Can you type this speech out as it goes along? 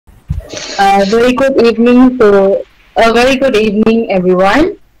Very good evening to a very good evening,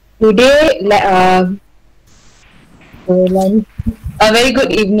 everyone. Today, a very good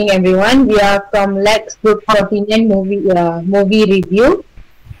evening, everyone. We are from Lex Group 49 movie review.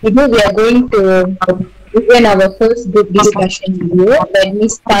 Today, we are going to begin our first group discussion video. Let me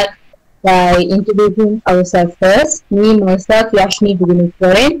start by introducing ourselves first. Me, myself, Yashni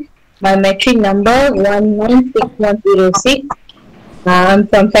Bhubaneswaran. My metric number 196106. I'm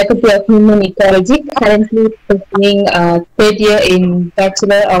from Faculty of Human Ecology, currently pursuing third year in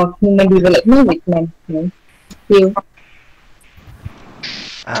Bachelor of Human Development with Management. Thank you.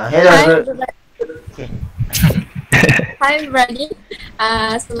 Hello. Hi, everybody. Okay. Hi, everybody.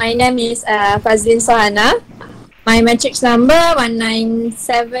 So my name is Fazlin Sohana. My matrix number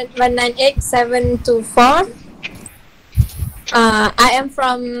 198724. I am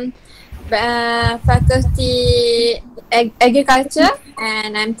from Faculty Agriculture,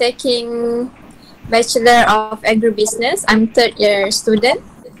 and I'm taking Bachelor of Agribusiness. I'm third year student.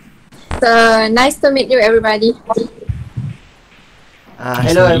 So nice to meet you, everybody.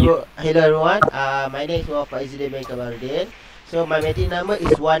 Hello everyone. My name is Muhammad Izzuddin bin Kamarudin. So my meeting number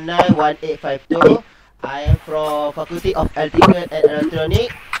is 191852. I am from Faculty of Electrical and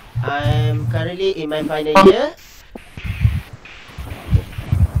Electronic. I'm currently in my final year.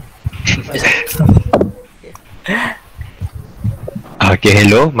 Okay,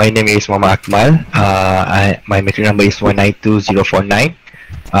 hello. My name is Muhammad Akmal. My metric number is 192049.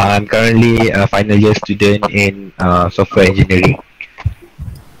 I'm currently a final year student in software engineering.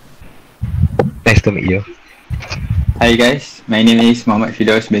 Nice to meet you. Hi guys, my name is Muhammad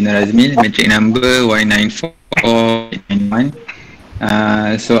Fidaus bin Razmil, metric number Y94891.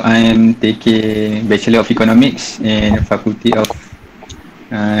 So I am taking Bachelor of Economics in Faculty of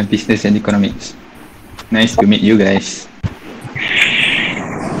Business and Economics. Nice to meet you guys.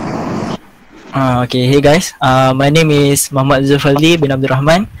 Okay, hey guys. My name is Muhammad Zulfali bin Abdul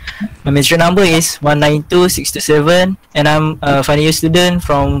Rahman. My metric number is 192627, and I'm a final year student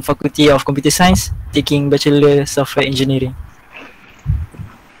from Faculty of Computer Science, taking Bachelor Software Engineering.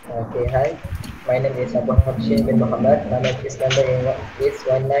 Okay, hi. My name is Abu Hamshin bin Muhammad. My matrix number is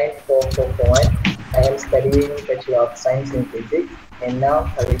 194441. I am studying Bachelor of Science in Physics, and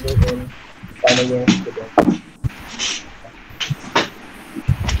now currently in final year student.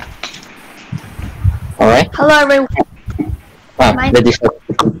 Alright. Hello everyone.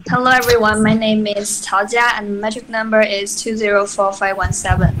 Hello everyone. My name is Tao Jia, and metric number is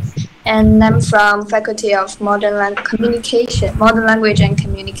 204517. And I'm from Faculty of Modern Language and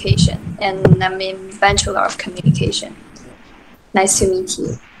Communication, and I'm in Bachelor of Communication. Nice to meet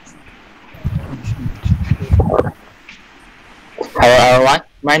you. Hello everyone.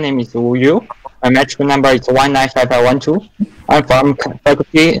 My name is Wu Yu. My metric number is 195512. I'm from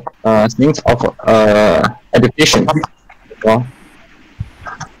Faculty Things of Education.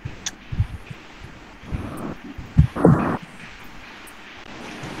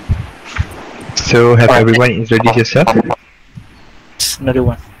 So, have everyone introduced yourself? Another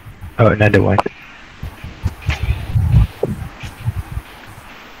one. Oh, another one.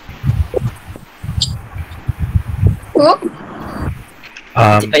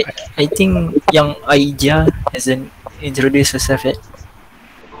 I think yang Aija hasn't introduced herself yet.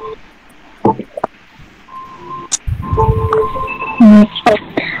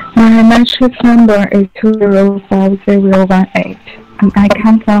 My metric number is 205018, and I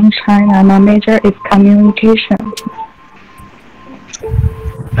come from China. My major is communication.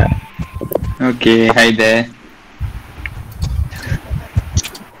 Okay, hi there.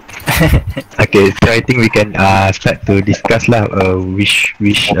 Okay, so I think we can start to discuss which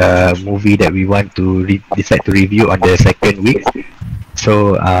movie that we want to decide to review on the second week.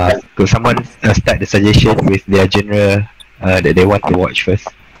 So could someone start the suggestion with their genre that they want to watch first?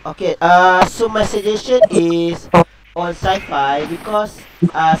 Okay. So my suggestion is on sci-fi, because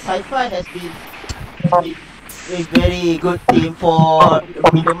sci-fi has been a very good theme for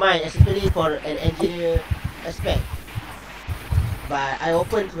the mind, especially for an engineer aspect. But I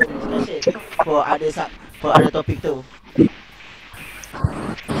open for discussion for other topic too.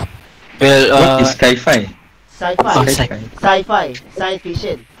 Well, what is sci-fi? Sci-fi, science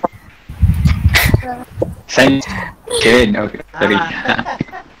fiction. Science fiction. Okay, sorry.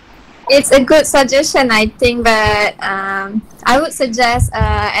 It's a good suggestion, I think, but I would suggest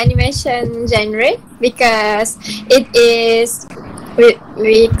animation genre, because it is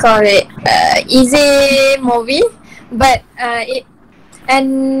we call it easy movie, but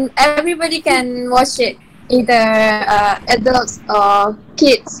and everybody can watch it, either adults or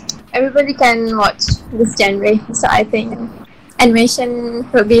kids. Everybody can watch this genre, so I think animation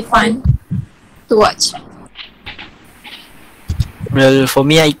will be fun. to watch? Well, for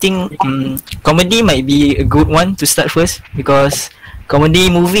me, I think comedy might be a good one to start first, because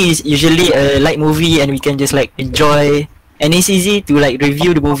comedy movie is usually a light movie and we can just like enjoy, and it's easy to like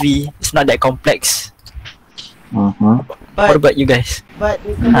review the movie. It's not that complex. What But about you guys? but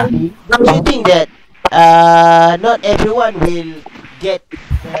with comedy, don't you think that not everyone will get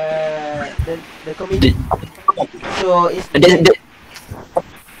the comedy? The, So it's the,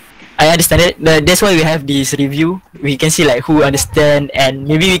 I understand it. That's why we have this review. We can see like who understand, and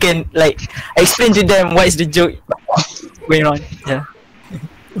maybe we can like explain to them what is the joke going on. Yeah.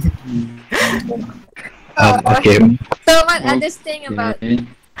 Okay. So what others think about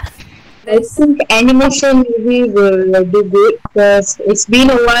I think animation movie will do good because it's been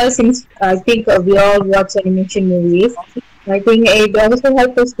a while since I think we all watch animation movies. I think it also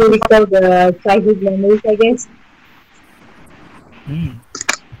helps us to recall the childhood memories, I guess.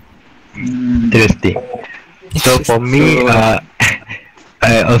 Interesting. So for me,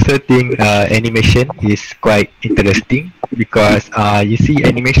 I also think animation is quite interesting because you see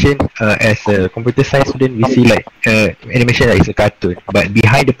animation as a computer science student, we see like animation like it's a cartoon, but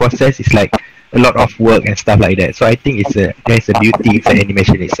behind the process is like a lot of work and stuff like that. So I think there's a beauty inside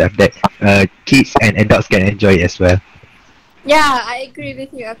animation itself that kids and adults can enjoy as well. Yeah, I agree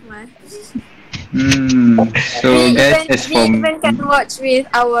with you, Akmal. So We guys, even, as we for even can watch with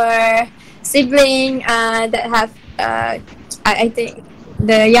our sibling that have I think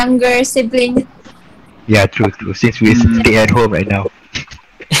the younger sibling. Yeah, true. Since we stay at home right now.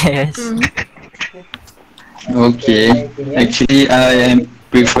 Yes. okay, actually I am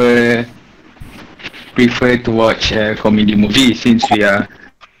prefer to watch a comedy movie since we are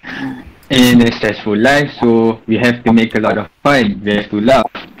in a stressful life, so we have to make a lot of fun. We have to laugh.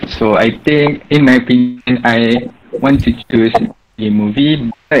 So I think, in my opinion, I want to choose a movie,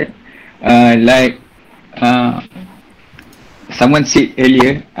 but like someone said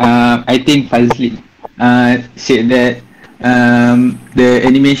earlier, I think Fazli said that the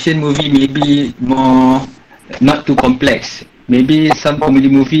animation movie may be more not too complex. Maybe some comedy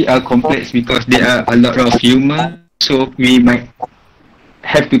movie are complex because there are a lot of humor, so we might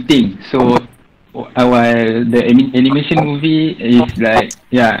have to think. So while the animation movie is like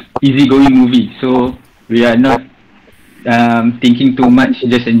easygoing movie, so we are not thinking too much,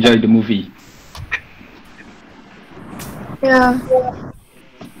 just enjoy the movie. Yeah.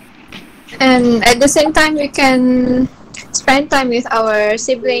 And at the same time, we can spend time with our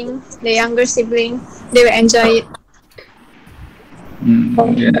sibling, the younger sibling. They will enjoy it.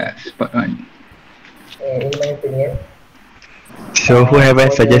 Yeah, spot on. In my opinion, So who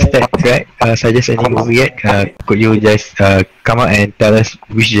haven't suggested suggest any movie yet? Could you just come out and tell us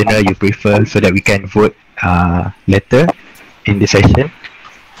which genre you prefer so that we can vote later in the session?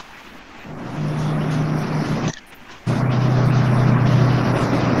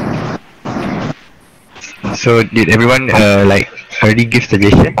 So did everyone like already give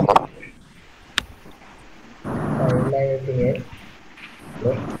suggestion? in my opinion,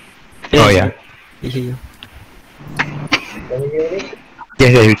 hello? Oh yeah. We hear you. Can you hear me?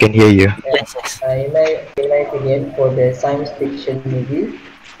 Yes, we can hear you. Yes, yes. In my opinion, for the science fiction movie,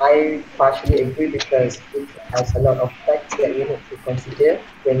 I partially agree because it has a lot of facts that you need to consider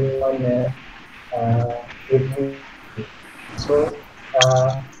when you want to review. So,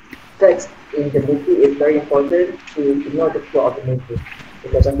 facts in the movie is very important to know the plot of the movie.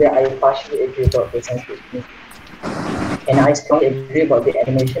 Because of that, I partially agree about the science fiction movie. And I strongly agree about the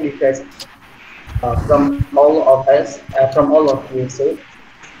animation because from all of us, from all of you, so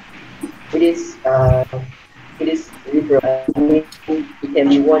it is liberal. I mean, it can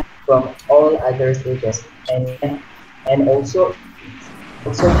be watched from all other stages, and also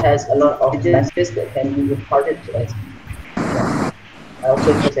has a lot of messages that can be imparted to us. Yeah. I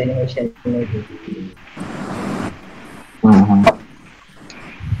also choose animation maybe.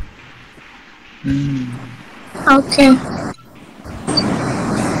 Okay.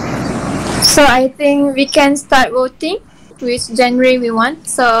 So I think we can start voting which genre we want.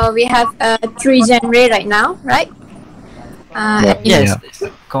 So we have 3 genre right now, right? Yes.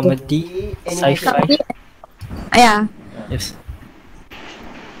 Comedy, sci-fi. Yeah. Yes.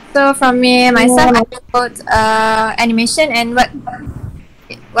 So from me myself, I vote animation, and what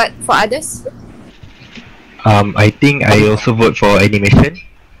for others? I think I also vote for animation.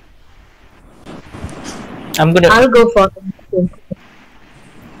 I'm gonna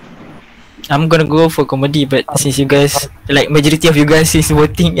go for comedy, but since you guys like majority of you guys is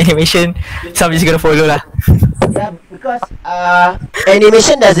voting animation, so I'm just gonna follow lah. Yeah, because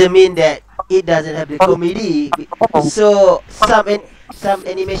animation doesn't mean that it doesn't have the comedy. So some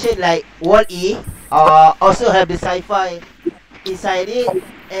animation like Wall-E also have the sci-fi inside it,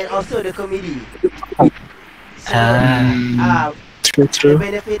 and also the comedy. So True, the true.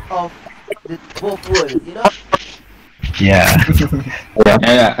 benefit of the both worlds, you know. Yeah.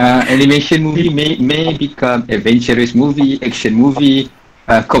 Animation movie may become adventurous movie, action movie,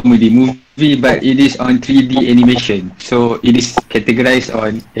 comedy movie, but it is on 3D animation, so it is categorized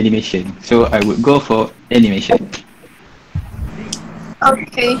on animation. So I would go for animation.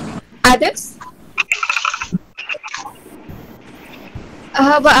 Okay. Others?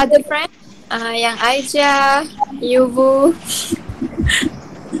 How about other friends? Yang Aija, Yubu.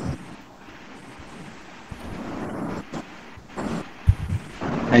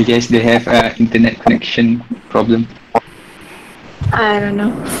 I guess they have internet connection problem. I don't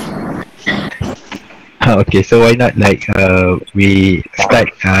know. Okay, so why not like we start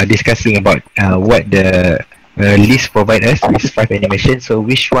discussing about what the list provide us with 5 animations. So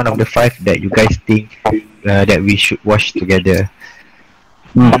which one of the 5 that you guys think that we should watch together?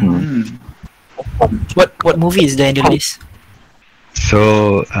 What movie is there in the list?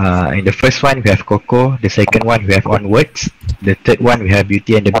 So in the first one we have Coco, the second one we have Onwards, the third one we have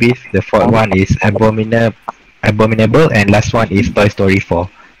Beauty and the Beast, the fourth one is Abominable, and last one is Toy Story 4.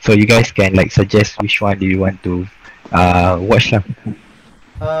 So you guys can like suggest which one do you want to watch lah.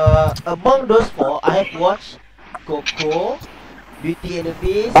 Among those 4, I have watched Coco, Beauty and the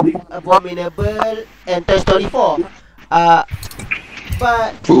Beast, Abominable, and Toy Story 4.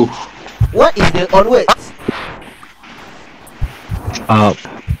 But what is the Onwards?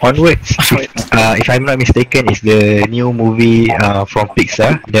 Onwards, if I'm not mistaken, is the new movie from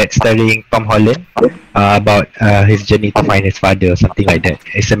Pixar that's starring Tom Holland about his journey to find his father or something like that.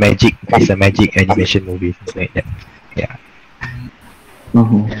 It's a magic animation movie, something like that. Yeah.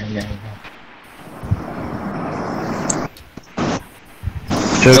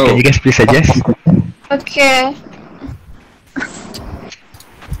 So can you guys please suggest? Okay.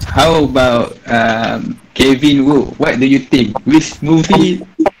 How about Kevin Wu? What do you think? Which movie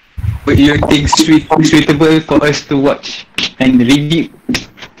would you think suitable for us to watch and review?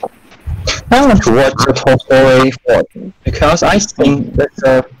 I want to watch the Toy Story 4 because I think that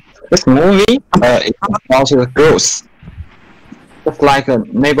this movie is about the girls. Just like a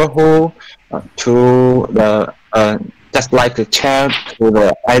neighborhood to the just like a child to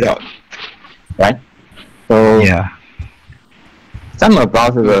the adult, right? So Yeah. some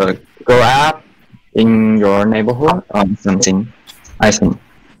about the grow up in your neighborhood or something, I think.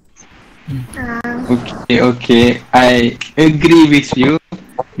 Okay, I agree with you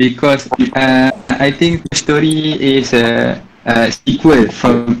because I think the story is a sequel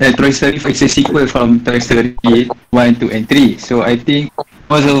from Toy Story. It's a sequel from Toy Story 1, 2, and 3. So I think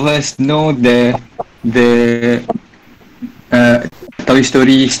most of us know the Toy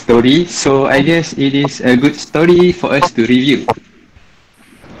Story story. So I guess it is a good story for us to review.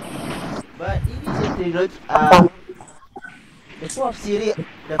 But it is a trilogy.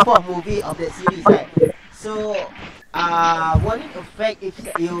 The fourth movie of that series, right? So, won't it affect if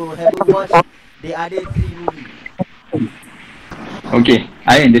you haven't watched the other 3 movies? Okay,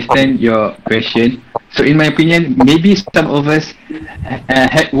 I understand your question. So in my opinion, maybe some of us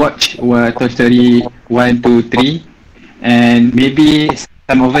had watched Toy Story 1, 2, 3, and maybe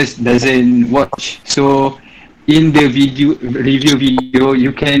some of us doesn't watch. So in the review video,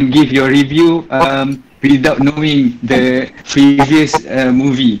 you can give your review without knowing the previous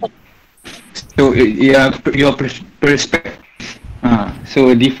movie. So your perspective,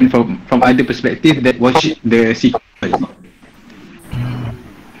 so different from other perspective that watch the sequel.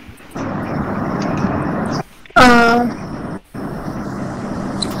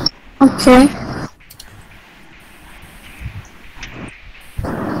 Okay.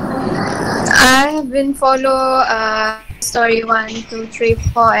 I have been follow story 1, 2, 3,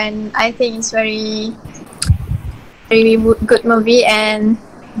 4, and I think it's very good movie, and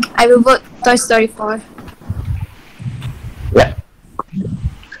I will vote Toy Story 4. Yeah.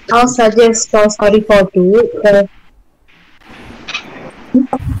 I'll suggest Toy Story 4 too.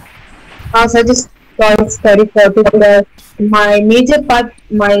 I'll suggest Toy Story 4 too because my major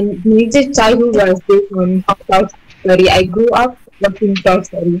childhood was based on Toy Story. I grew up watching Toy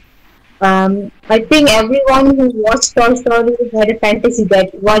Story. I think everyone who watched Toy Story had a fantasy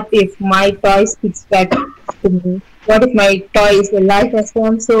that what if my toy speaks back to me? What if my toy is alive as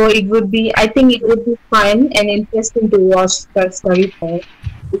one? So I think it would be fun and interesting to watch Toy Story 4.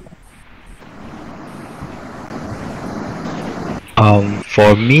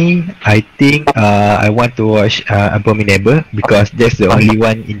 For me, I think I want to watch Abominable because that's the only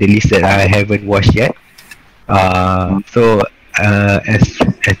one in the list that I haven't watched yet. So as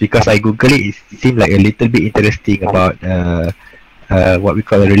because I Google it, it seemed like a little bit interesting about what we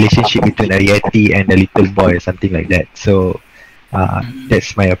call a relationship between a yeti and a little boy or something like that. So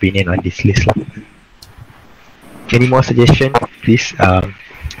that's my opinion on this list lah. Any more suggestion? Please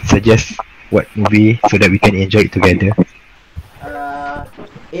suggest what movie so that we can enjoy it together.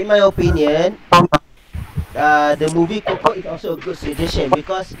 In my opinion, the movie Coco is also a good suggestion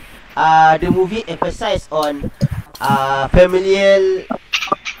because the movie emphasize on familial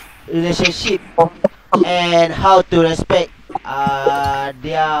relationship and how to respect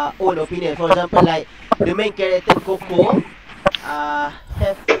their own opinion. For example, like the main character Coco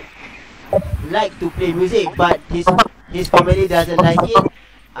have like to play music, but his family doesn't like it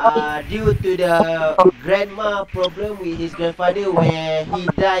due to the grandma problem with his grandfather where he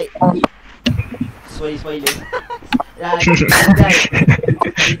died. Sorry, spoilers.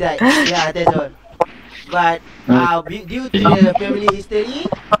 He died. Yeah, that's all. But due to the family history,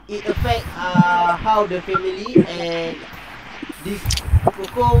 it affect how the family and this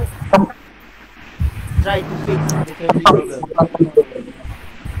Coco try to fix the family problem.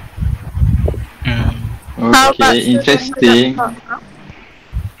 Okay, interesting.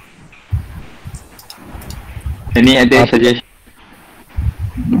 Any other suggestion?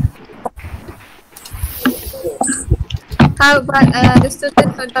 How about the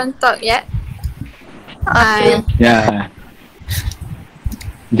student who don't talk yet? Yeah.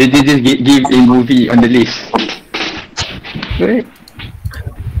 Did you just give a movie on the list? Right.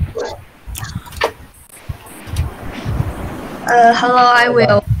 Hello, I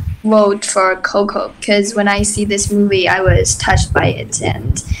will vote for Coco because when I see this movie, I was touched by it,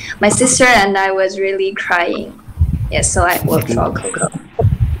 and my sister and I was really crying. Yes, so I vote for Coco.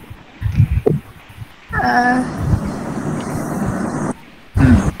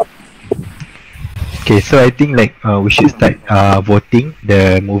 Okay, so I think like we should start voting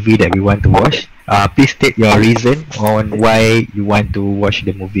the movie that we want to watch. Please state your reason on why you want to watch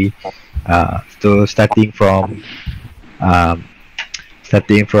the movie. So starting from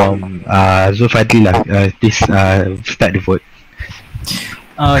Zulfadli lah. Please start the vote.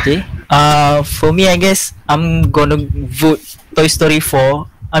 Okay. For me, I guess I'm gonna vote Toy Story 4.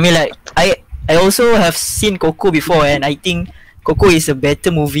 I mean, like I also have seen Coco before, and I think Coco is a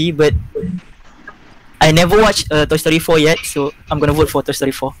better movie, but I never watched Toy Story 4 yet, so I'm gonna vote for Toy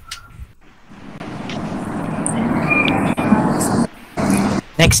Story 4.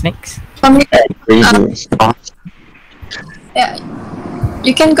 Next. For me, yeah,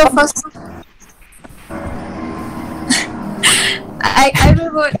 you can go first. I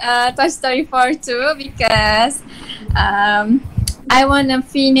will vote Toy Story 4 too because I wanna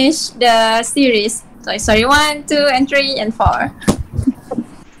finish the series Toy Story 1, 2, and 3, and 4.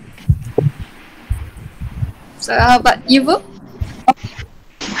 So how about you, Vu?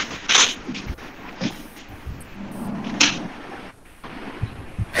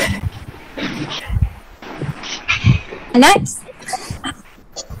 Next.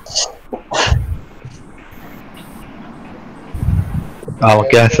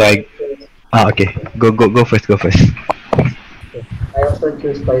 Okay, so okay. Go first. I also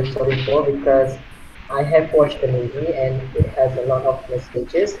choose Toy Story 4 because I have watched the movie and it has a lot of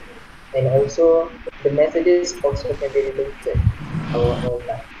messages, and also the messages also can be related to our own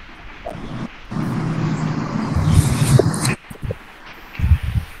life.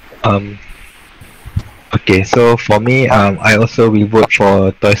 Okay, so for me, I also will vote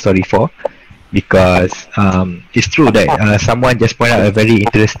for Toy Story 4 because it's true that someone just pointed out a very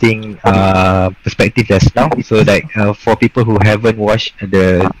interesting perspective just now. So like for people who haven't watched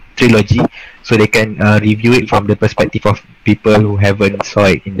the trilogy, so they can review it from the perspective of people who haven't saw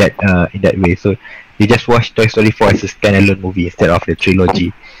it in that way. So they just watch Toy Story 4 as a standalone movie instead of the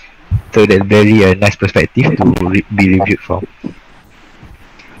trilogy. So that's very nice perspective to be reviewed from.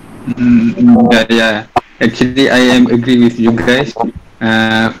 Yeah. Actually, I am agree with you guys.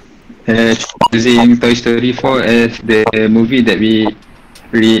 Choosing Toy Story 4 as the movie that we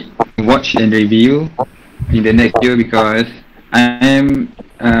watch and review in the next year because I am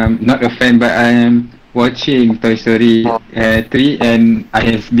not a fan, but I am watching Toy Story 3 and I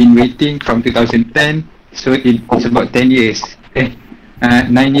have been waiting from 2010, so it's about 10 years,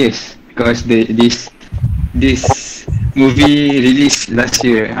 9 years because this movie released last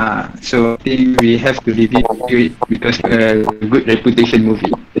year. So I think we have to review it because a good reputation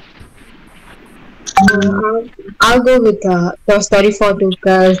movie. I'll go with Toy Story 4 too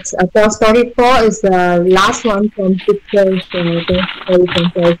because Toy Story 4 is the last one from Pixar's Toy Story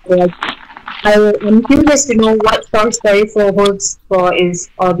franchise. So I'm curious to know what Toy Story 4 holds for its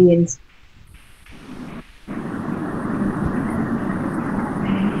audience.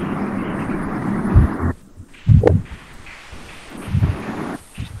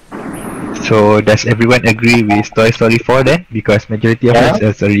 So does everyone agree with Toy Story 4 then? Because majority of us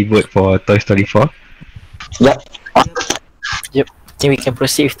has already vote for Toy Story 4. Yep. Yep. I think we can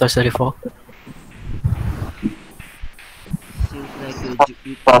proceed with Toy Story 4. Seems like a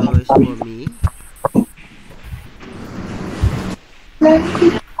good choice for me.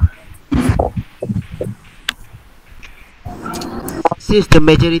 Since the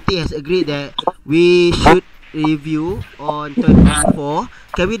majority has agreed that we should review on 24,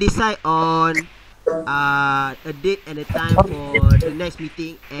 can we decide on a date and a time for the next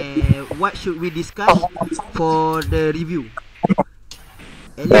meeting, and what should we discuss for the review?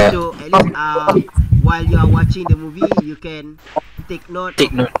 At least while you are watching the movie, you can take note.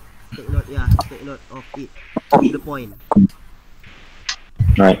 Take note of it. To the point.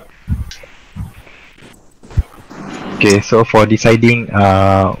 Right. Okay, so for deciding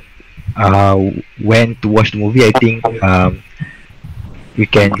when to watch the movie, I think we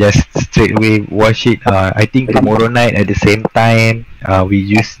can just straight away watch it. I think tomorrow night at the same time, we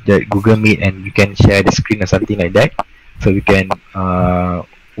use the Google Meet and we can share the screen or something like that, so we can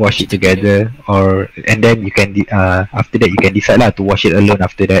watch it together. And then you can after that you can decide lah to watch it alone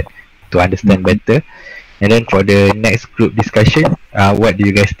after that to understand better. And then for the next group discussion, what do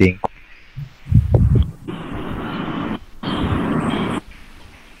you guys think?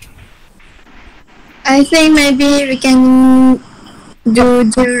 I think maybe we can do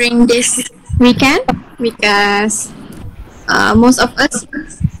during this weekend because most of us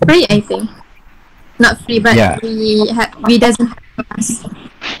free. I think not free, but we doesn't have us.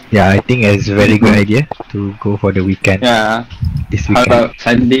 Yeah, I think it's a very good idea to go for the weekend. Yeah. This How weekend. about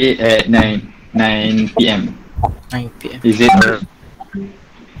Sunday at 9 p.m.? 9 p.m. Is it?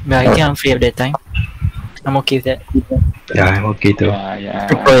 Yeah, I think I'm free at that time. I'm okay with that. Yeah, I'm okay too. Yeah.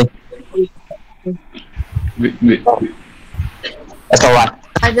 Okay. Good. That's all right.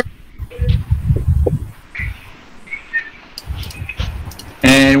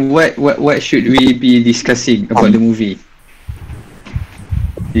 And what should we be discussing about the movie?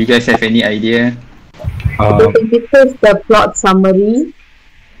 Do you guys have any idea? We can discuss the plot summary,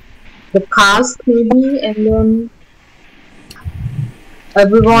 the cast maybe, and then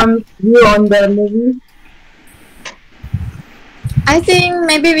everyone's view on the movie. I think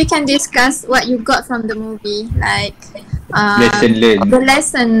maybe we can discuss what you got from the movie, like Lesson learned. the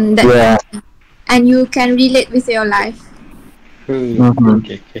lesson that and you can relate with your life.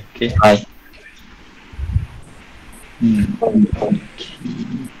 Okay. Right.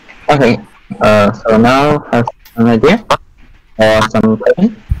 Okay. So now have an idea or some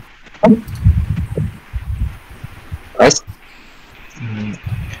question? Right.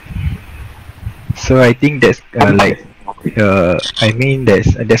 So I think that's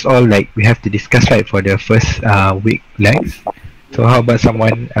that's all like we have to discuss, right, for the first week legs. So how about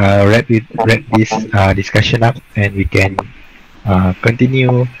someone wrap this discussion up and we can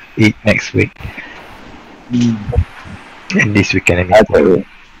continue it next week and this weekend.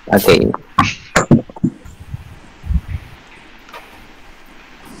 Okay.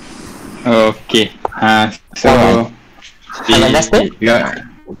 Okay. So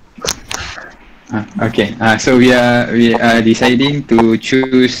so we are deciding to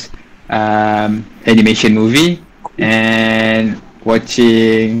choose animation movie and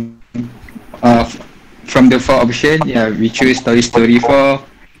watching from the 4 option. We choose Toy Story 4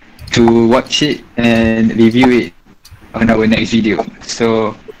 to watch it and review it on our next video.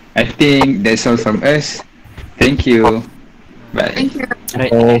 So I think that's all from us. Thank you. Bye. Thank you. Right.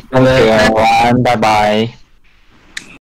 Thank you everyone. Bye bye.